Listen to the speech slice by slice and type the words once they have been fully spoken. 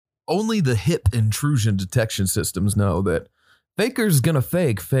Only the hip intrusion detection systems know that faker's gonna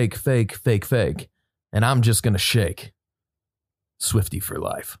fake, and I'm just gonna shake. Swifty for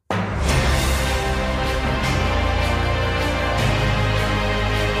life.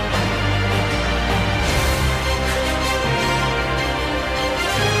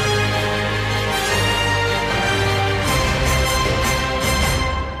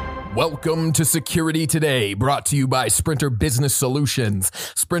 Welcome to Security Today, brought to you by Sprinter Business Solutions.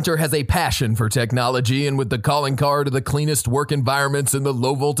 Sprinter has a passion for technology, and with the calling card of the cleanest work environments in the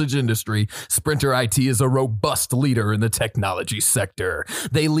low-voltage industry, Sprinter IT is a robust leader in the technology sector.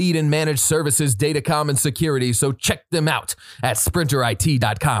 They lead in managed services, datacom, and security, so check them out at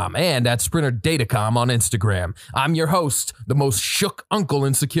sprinterit.com and at Sprinter Datacom on Instagram. I'm your host, the most shook uncle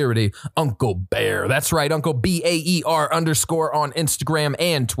in security, Uncle Bear. That's right, Uncle BAER _ on Instagram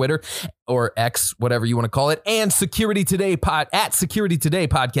and Twitter. Or X, whatever you want to call it, and Security Today at Security Today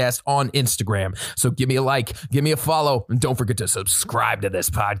Podcast on Instagram. So give me a like, give me a follow, and don't forget to subscribe to this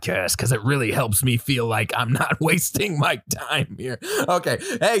podcast because it really helps me feel like I'm not wasting my time here. Okay,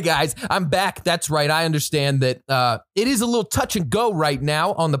 hey guys, I'm back. That's right. I understand that it is a little touch and go right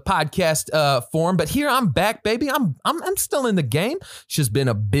now on the podcast form, but here I'm back, baby. I'm still in the game. It's just been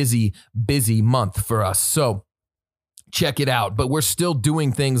a busy month for us. So check it out, but we're still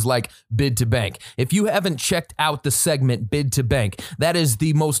doing things like Bid to Bank. If you haven't checked out the segment Bid to Bank, that is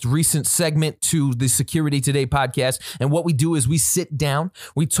the most recent segment to the Security Today podcast. And what we do is we sit down,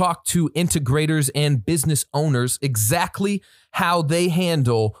 we talk to integrators and business owners exactly how they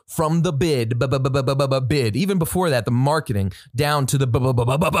handle from the bid, even before that, the marketing, down to the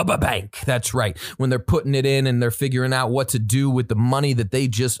bank. That's right. When they're putting it in and they're figuring out what to do with the money that they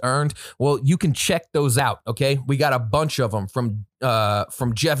just earned. Well, you can check those out, okay? We got a bunch of them from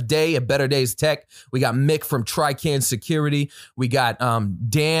Jeff Day at Better Days Tech. We got Mick from Trican Security. We got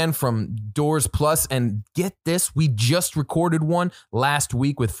Dan from Doors Plus. And get this, we just recorded one last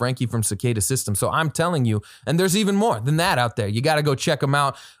week with Frankie from Cicada Systems. So I'm telling you, and there's even more than that out there. You got to go check them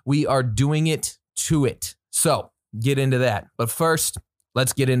out. We are doing it to it. So get into that. But first,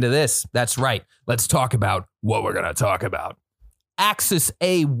 let's get into this. That's right. Let's talk about what we're going to talk about. Axis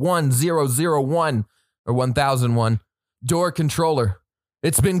A1001 or 1001 door controller.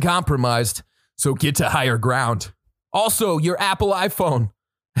 It's been compromised, so get to higher ground. Also, your Apple iPhone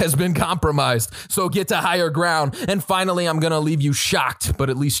has been compromised, so get to higher ground. And finally, I'm going to leave you shocked, but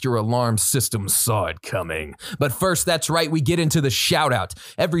at least your alarm system saw it coming. But first, that's right, we get into the shout out.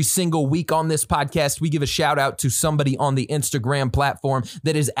 Every single week on this podcast, we give a shout out to somebody on the Instagram platform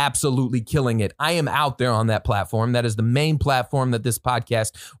that is absolutely killing it. I am out there on that platform. That is the main platform that this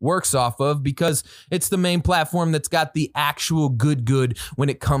podcast works off of because it's the main platform that's got the actual good when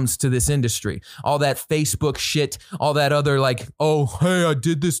it comes to this industry. All that Facebook shit, all that other like, oh, hey, I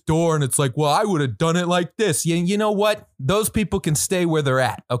did this door and it's like, well, I would have done it like this. You know what? Those people can stay where they're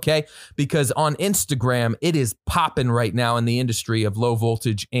at, okay? Because on Instagram, it is popping right now in the industry of low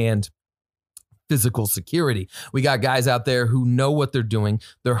voltage and physical security. We got guys out there who know what they're doing.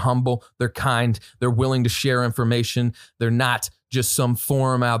 They're humble, they're kind, they're willing to share information. They're not just some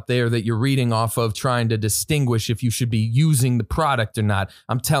forum out there that you're reading off of trying to distinguish if you should be using the product or not.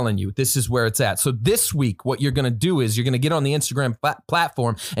 I'm telling you, this is where it's at. So this week, what you're going to do is you're going to get on the Instagram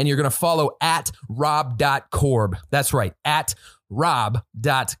platform and you're going to follow at rob.corb. That's right, at rob.korb.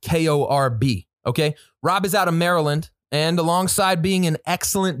 Okay? Rob is out of Maryland. And alongside being an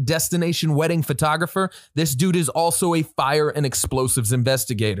excellent destination wedding photographer, this dude is also a fire and explosives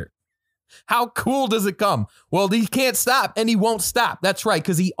investigator. How cool does it come? Well, he can't stop and he won't stop. That's right,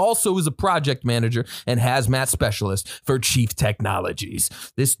 because he also is a project manager and hazmat specialist for Chief Technologies.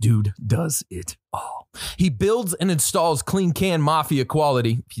 This dude does it all. He builds and installs Clean Can Mafia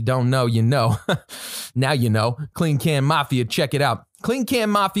quality. If you don't know, you know. Now you know. Clean Can Mafia, check it out. Clean Can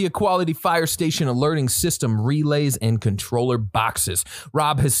Mafia quality fire station alerting system relays and controller boxes.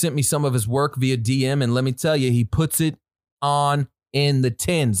 Rob has sent me some of his work via DM, and let me tell you, he puts it on in the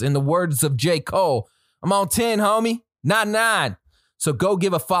tens. In the words of J. Cole, I'm on 10, homie, not 9. So go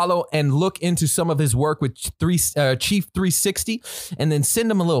give a follow and look into some of his work with Chief 360, and then send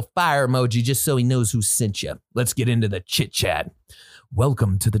him a little fire emoji just so he knows who sent you. Let's get into the chit chat.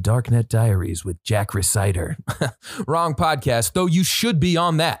 Welcome to the Darknet Diaries with Jack Reciter. Wrong podcast, though you should be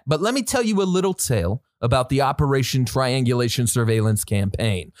on that. But let me tell you a little tale about the Operation Triangulation Surveillance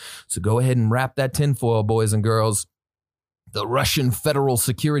Campaign. So go ahead and wrap that tinfoil, boys and girls. The Russian Federal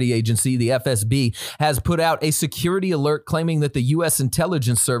Security Agency, the FSB, has put out a security alert claiming that the U.S.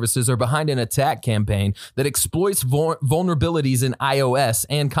 intelligence services are behind an attack campaign that exploits vulnerabilities in iOS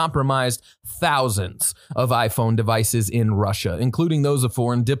and compromised thousands of iPhone devices in Russia, including those of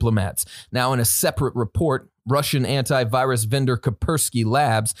foreign diplomats. Now, in a separate report, Russian antivirus vendor Kaspersky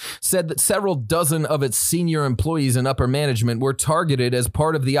Labs said that several dozen of its senior employees and upper management were targeted as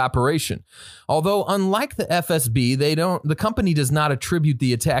part of the operation. Although, unlike the FSB, the company does not attribute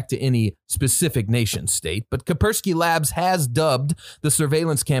the attack to any specific nation state, but Kaspersky Labs has dubbed the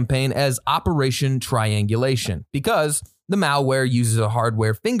surveillance campaign as Operation Triangulation because the malware uses a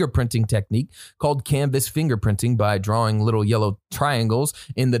hardware fingerprinting technique called canvas fingerprinting by drawing little yellow triangles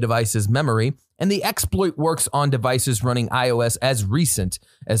in the device's memory, and the exploit works on devices running iOS as recent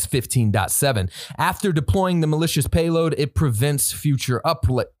as 15.7. After deploying the malicious payload, it prevents future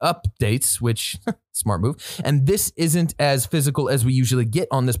updates, which, smart move. And this isn't as physical as we usually get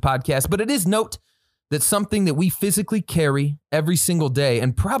on this podcast, but it is note that something that we physically carry every single day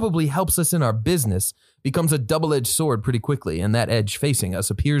and probably helps us in our business becomes a double-edged sword pretty quickly, and that edge facing us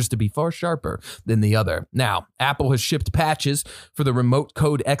appears to be far sharper than the other. Now, Apple has shipped patches for the remote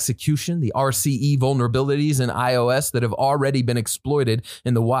code execution, the RCE vulnerabilities in iOS that have already been exploited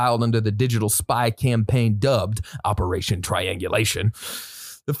in the wild under the digital spy campaign dubbed Operation Triangulation.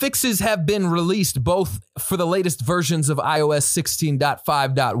 The fixes have been released both for the latest versions of iOS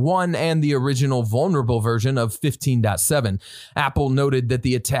 16.5.1 and the original vulnerable version of 15.7. Apple noted that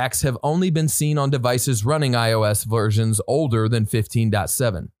the attacks have only been seen on devices running iOS versions older than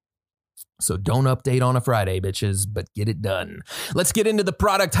 15.7. So don't update on a Friday, bitches, but get it done. Let's get into the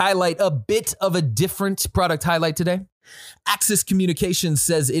product highlight. A bit of a different product highlight today. Axis Communications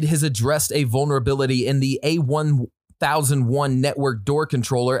says it has addressed a vulnerability in the A1001 network door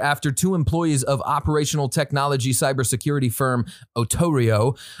controller after two employees of operational technology cybersecurity firm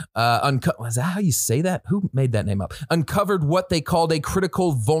Otorio, is that how you say that? Who made that name up? Uncovered what they called a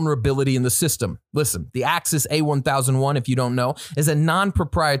critical vulnerability in the system. Listen, the Axis A1001, if you don't know, is a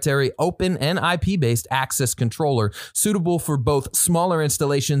non-proprietary, open, and IP-based access controller suitable for both smaller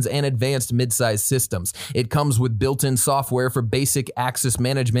installations and advanced mid-sized systems. It comes with built-in software for basic access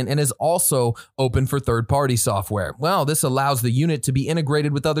management and is also open for third-party software. Well, this allows the unit to be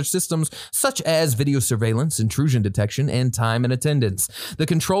integrated with other systems such as video surveillance, intrusion detection, and time and attendance. The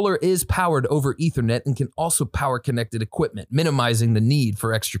controller is powered over Ethernet and can also power connected equipment, minimizing the need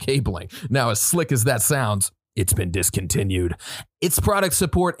for extra cabling. Now, as slick as that sounds, it's been discontinued. Its product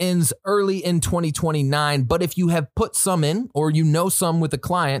support ends early in 2029, but if you have put some in or you know some with a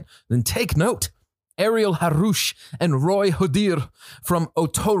client, then take note. Ariel Harouche and Roy Hodir from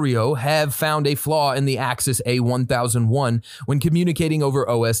Otorio have found a flaw in the Axis A1001 when communicating over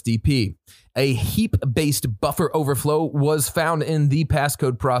OSDP. A heap-based buffer overflow was found in the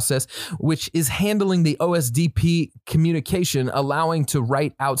passcode process, which is handling the OSDP communication, allowing to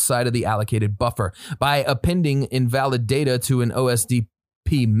write outside of the allocated buffer. By appending invalid data to an OSDP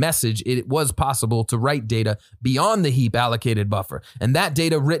message, it was possible to write data beyond the heap allocated buffer, and that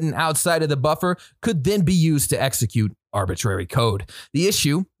data written outside of the buffer could then be used to execute arbitrary code. The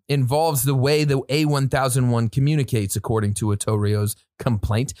issue involves the way the A1001 communicates, according to Otorio's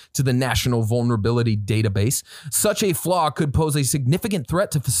complaint to the National Vulnerability Database. Such a flaw could pose a significant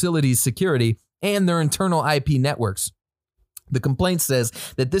threat to facilities' security and their internal IP networks. The complaint says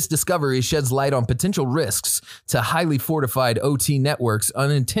that this discovery sheds light on potential risks to highly fortified OT networks,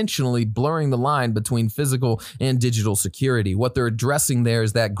 unintentionally blurring the line between physical and digital security. What they're addressing there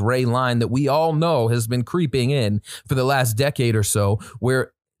is that gray line that we all know has been creeping in for the last decade or so,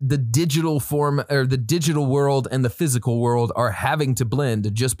 where the digital form or the digital world and the physical world are having to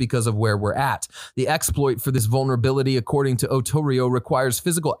blend just because of where we're at. The exploit for this vulnerability, according to Otorio, requires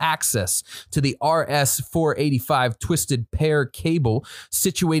physical access to the RS-485 twisted pair cable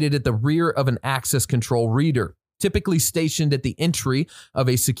situated at the rear of an access control reader, typically stationed at the entry of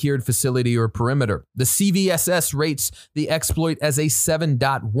a secured facility or perimeter. The CVSS rates the exploit as a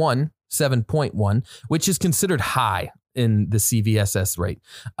 7.1, which is considered high in the CVSS rate.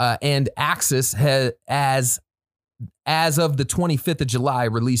 And Axis has, as of the 25th of July,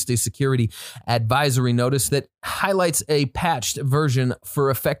 released a security advisory notice that highlights a patched version for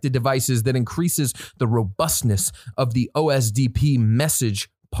affected devices that increases the robustness of the OSDP message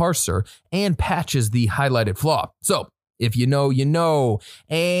parser and patches the highlighted flaw. So if you know, you know,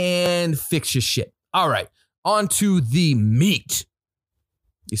 and fix your shit. All right, on to the meat.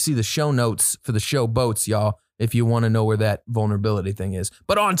 You see the show notes for the show boats, y'all, if you want to know where that vulnerability thing is.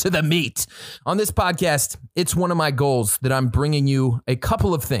 But on to the meat. On this podcast, it's one of my goals that I'm bringing you a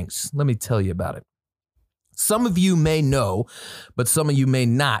couple of things. Let me tell you about it. Some of you may know, but some of you may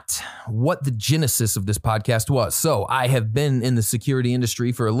not, what the genesis of this podcast was. So I have been in the security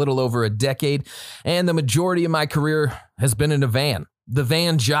industry for a little over a decade, and the majority of my career has been in a van. The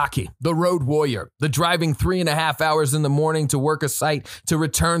van jockey, the road warrior, the driving 3.5 hours in the morning to work a site to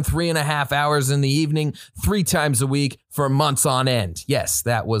return 3.5 hours in the evening, 3 times a week for months on end. Yes,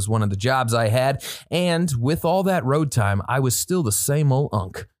 that was one of the jobs I had. And with all that road time, I was still the same old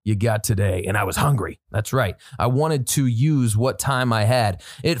unk you got today. And I was hungry. That's right. I wanted to use what time I had.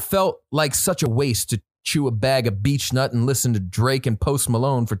 It felt like such a waste to chew a bag of beech nut and listen to Drake and Post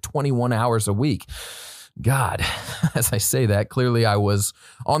Malone for 21 hours a week. God, as I say that, clearly I was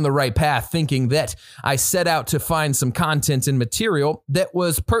on the right path, thinking that I set out to find some content and material that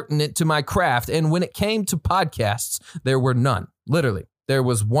was pertinent to my craft. And when it came to podcasts, there were none. Literally, there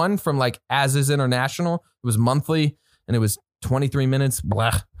was one from like As Is International. It was monthly and it was 23 minutes,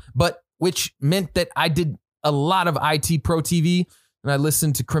 blah, but which meant that I did a lot of IT Pro TV. And I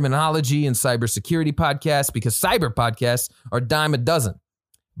listened to criminology and cybersecurity podcasts because cyber podcasts are a dime a dozen.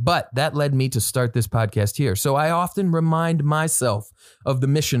 But that led me to start this podcast here. So I often remind myself of the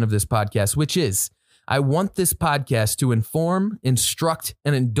mission of this podcast, which is I want this podcast to inform, instruct,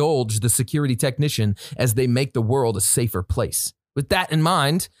 and indulge the security technician as they make the world a safer place. With that in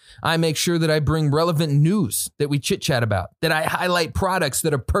mind, I make sure that I bring relevant news that we chit-chat about, that I highlight products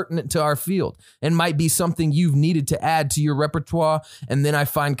that are pertinent to our field and might be something you've needed to add to your repertoire, and then I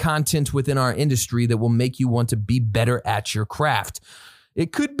find content within our industry that will make you want to be better at your craft.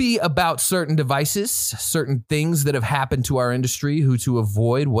 It could be about certain devices, certain things that have happened to our industry, who to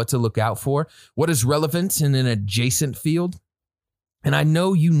avoid, what to look out for, what is relevant in an adjacent field. And I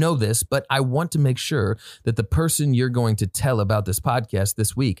know you know this, but I want to make sure that the person you're going to tell about this podcast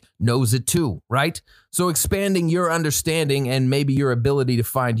this week knows it too, right? So expanding your understanding and maybe your ability to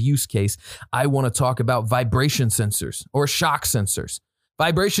find use case, I want to talk about vibration sensors or shock sensors.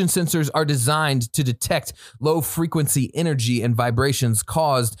 Vibration sensors are designed to detect low-frequency energy and vibrations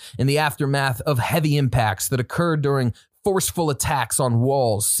caused in the aftermath of heavy impacts that occur during forceful attacks on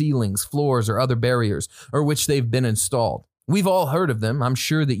walls, ceilings, floors, or other barriers, or which they've been installed. We've all heard of them. I'm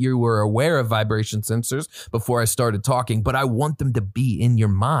sure that you were aware of vibration sensors before I started talking, but I want them to be in your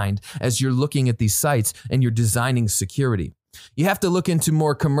mind as you're looking at these sites and you're designing security. You have to look into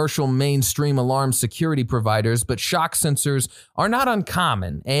more commercial mainstream alarm security providers, but shock sensors are not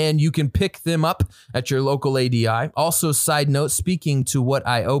uncommon and you can pick them up at your local ADI. Also, side note, speaking to what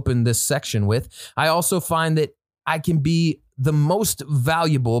I opened this section with, I also find that I can be the most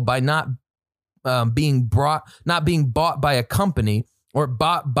valuable by not being bought by a company or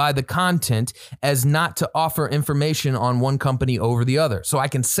bought by the content as not to offer information on one company over the other. So I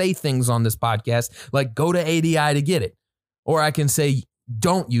can say things on this podcast like go to ADI to get it. Or I can say,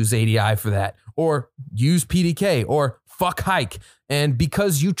 don't use ADI for that, or use PDK, or fuck Hike. And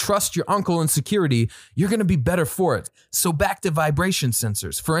because you trust your uncle in security, you're going to be better for it. So back to vibration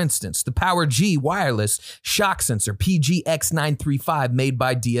sensors. For instance, the Power G wireless shock sensor, PGX935, made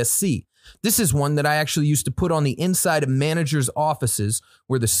by DSC. This is one that I actually used to put on the inside of managers' offices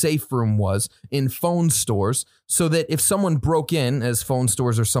where the safe room was in phone stores so that if someone broke in, as phone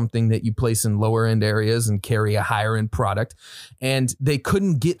stores are something that you place in lower end areas and carry a higher end product, and they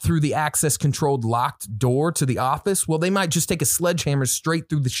couldn't get through the access controlled locked door to the office, well, they might just take a sledgehammer straight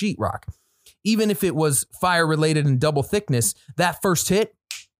through the sheetrock. Even if it was fire related and double thickness, that first hit,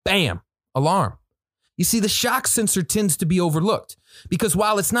 bam, alarm. You see, the shock sensor tends to be overlooked because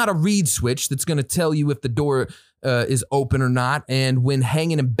while it's not a reed switch that's going to tell you if the door is open or not, and when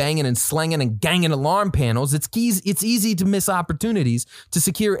hanging and banging and slanging and ganging alarm panels, it's easy to miss opportunities to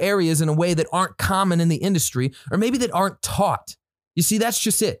secure areas in a way that aren't common in the industry or maybe that aren't taught. You see, that's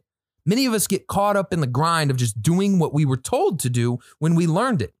just it. Many of us get caught up in the grind of just doing what we were told to do when we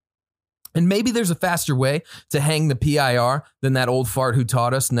learned it. And maybe there's a faster way to hang the PIR than that old fart who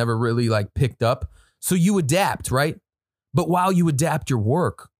taught us never really picked up. So you adapt, right? But while you adapt your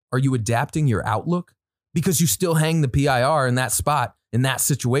work, are you adapting your outlook? Because you still hang the PIR in that spot, in that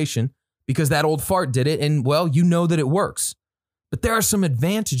situation, because that old fart did it and, well, you know that it works. But there are some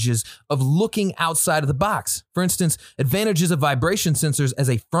advantages of looking outside of the box. For instance, advantages of vibration sensors as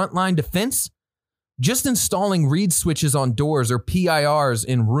a frontline defense. Just installing reed switches on doors or PIRs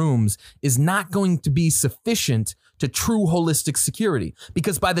in rooms is not going to be sufficient to true holistic security,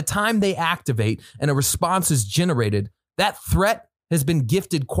 because by the time they activate and a response is generated, that threat has been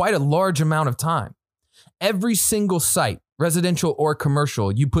gifted quite a large amount of time. Every single site, residential or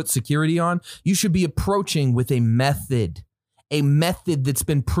commercial, you put security on, you should be approaching with a method that's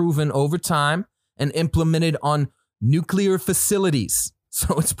been proven over time and implemented on nuclear facilities.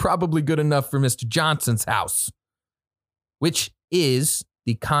 So it's probably good enough for Mr. Johnson's house, which is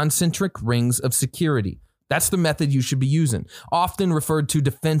the concentric rings of security. That's the method you should be using, often referred to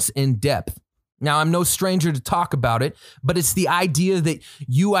defense in depth. Now, I'm no stranger to talk about it, but it's the idea that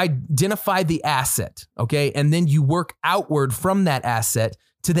you identify the asset, okay, and then you work outward from that asset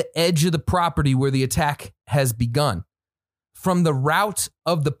to the edge of the property where the attack has begun. From the route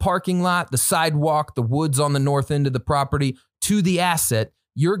of the parking lot, the sidewalk, the woods on the north end of the property to the asset,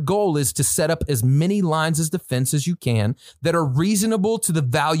 your goal is to set up as many lines of defense as you can that are reasonable to the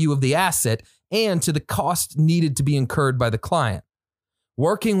value of the asset and to the cost needed to be incurred by the client.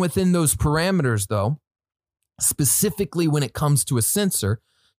 Working within those parameters, though, specifically when it comes to a sensor,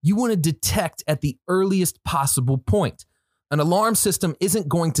 you want to detect at the earliest possible point. An alarm system isn't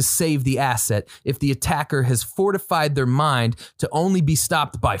going to save the asset if the attacker has fortified their mind to only be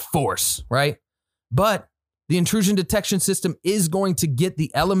stopped by force, right? But the intrusion detection system is going to get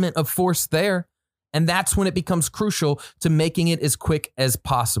the element of force there, and that's when it becomes crucial to making it as quick as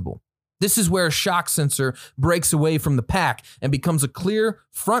possible. This is where a shock sensor breaks away from the pack and becomes a clear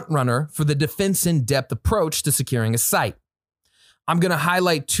front runner for the defense in-depth approach to securing a site. I'm going to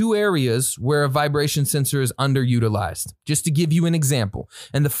highlight two areas where a vibration sensor is underutilized, just to give you an example.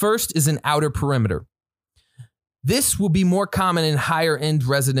 And the first is an outer perimeter. This will be more common in higher end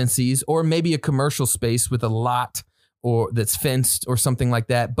residencies or maybe a commercial space with a lot or that's fenced or something like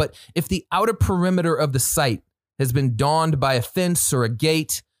that. But if the outer perimeter of the site has been dawned by a fence or a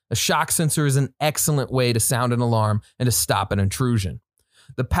gate, a shock sensor is an excellent way to sound an alarm and to stop an intrusion.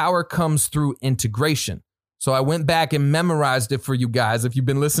 The power comes through integration. So I went back and memorized it for you guys if you've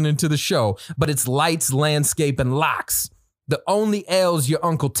been listening to the show, but it's lights, landscape, and locks. The only L's your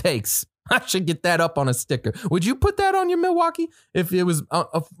uncle takes. I should get that up on a sticker. Would you put that on your Milwaukee if it was,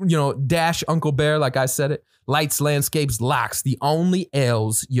 dash Uncle Bear like I said it? Lights, landscapes, locks. The only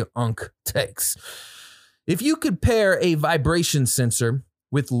L's your unc takes. If you could pair a vibration sensor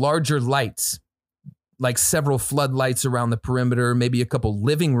with larger lights, like several floodlights around the perimeter, maybe a couple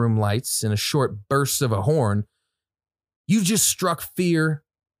living room lights and a short burst of a horn, you just struck fear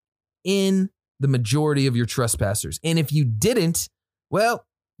in the majority of your trespassers. And if you didn't, well,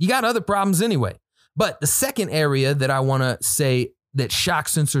 you got other problems anyway. But the second area that I want to say that shock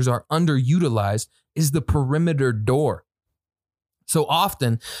sensors are underutilized is the perimeter door. So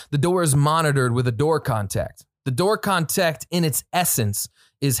often the door is monitored with a door contact. The door contact in its essence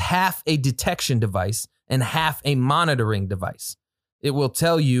is half a detection device and half a monitoring device. It will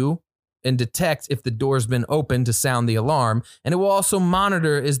tell you and detect if the door's been open to sound the alarm, and it will also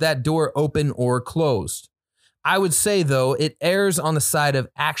monitor is that door open or closed. I would say, though, it errs on the side of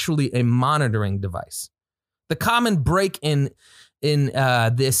actually a monitoring device. The common break in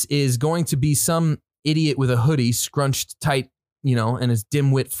this is going to be some idiot with a hoodie scrunched tight, and his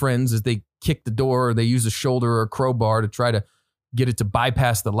dimwit friends as they kick the door or they use a shoulder or a crowbar to try to get it to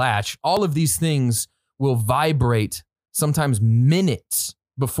bypass the latch. All of these things will vibrate sometimes minutes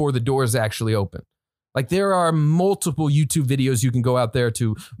before the door is actually open. Like there are multiple YouTube videos you can go out there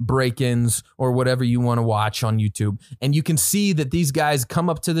to break-ins or whatever you want to watch on YouTube. And you can see that these guys come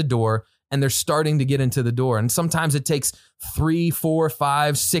up to the door and they're starting to get into the door. And sometimes it takes 3, 4,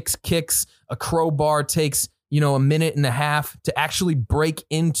 5, 6 kicks. A crowbar takes, a minute and a half to actually break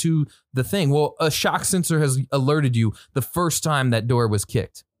into the thing. Well, a shock sensor has alerted you the first time that door was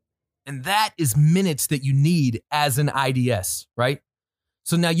kicked. And that is minutes that you need as an IDS, right?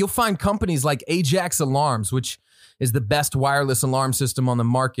 So now you'll find companies like Ajax Alarms, which is the best wireless alarm system on the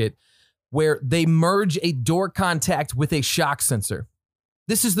market, where they merge a door contact with a shock sensor.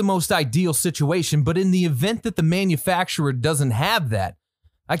 This is the most ideal situation, but in the event that the manufacturer doesn't have that,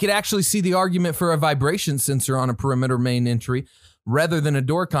 I could actually see the argument for a vibration sensor on a perimeter main entry rather than a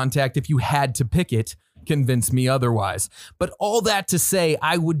door contact if you had to pick it. Convince me otherwise. But all that to say,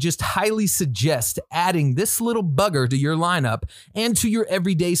 I would just highly suggest adding this little bugger to your lineup and to your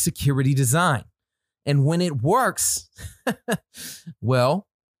everyday security design. And when it works, well,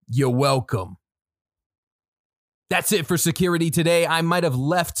 you're welcome. That's it for Security Today. I might have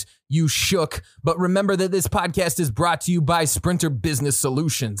left you shook, but remember that this podcast is brought to you by Sprinter Business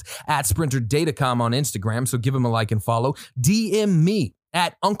Solutions at Sprinter Datacom on Instagram, so give them a like and follow. DM me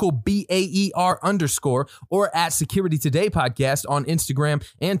at Uncle BAER_ or at Security Today Podcast on Instagram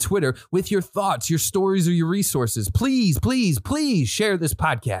and Twitter with your thoughts, your stories, or your resources. Please, please, please share this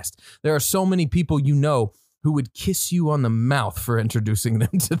podcast. There are so many people who would kiss you on the mouth for introducing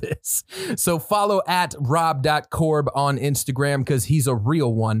them to this. So follow at rob.corb on Instagram because he's a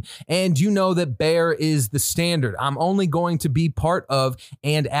real one. And you know that Bear is the standard. I'm only going to be part of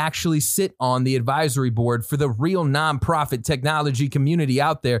and actually sit on the advisory board for the real nonprofit technology community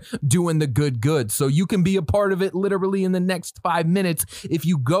out there doing the good. So you can be a part of it literally in the next 5 minutes if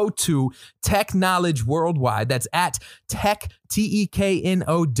you go to Tech Knowledge Worldwide. That's at Tech,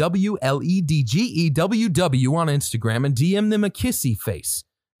 TEKNOWLEDGEWW on Instagram, and DM them a kissy face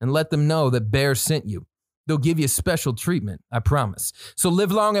and let them know that Bear sent you. They'll give you special treatment, I promise. So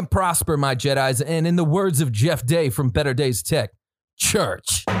live long and prosper, my Jedis, and in the words of Jeff Day from Better Days Tech,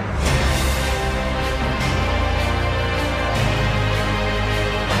 church.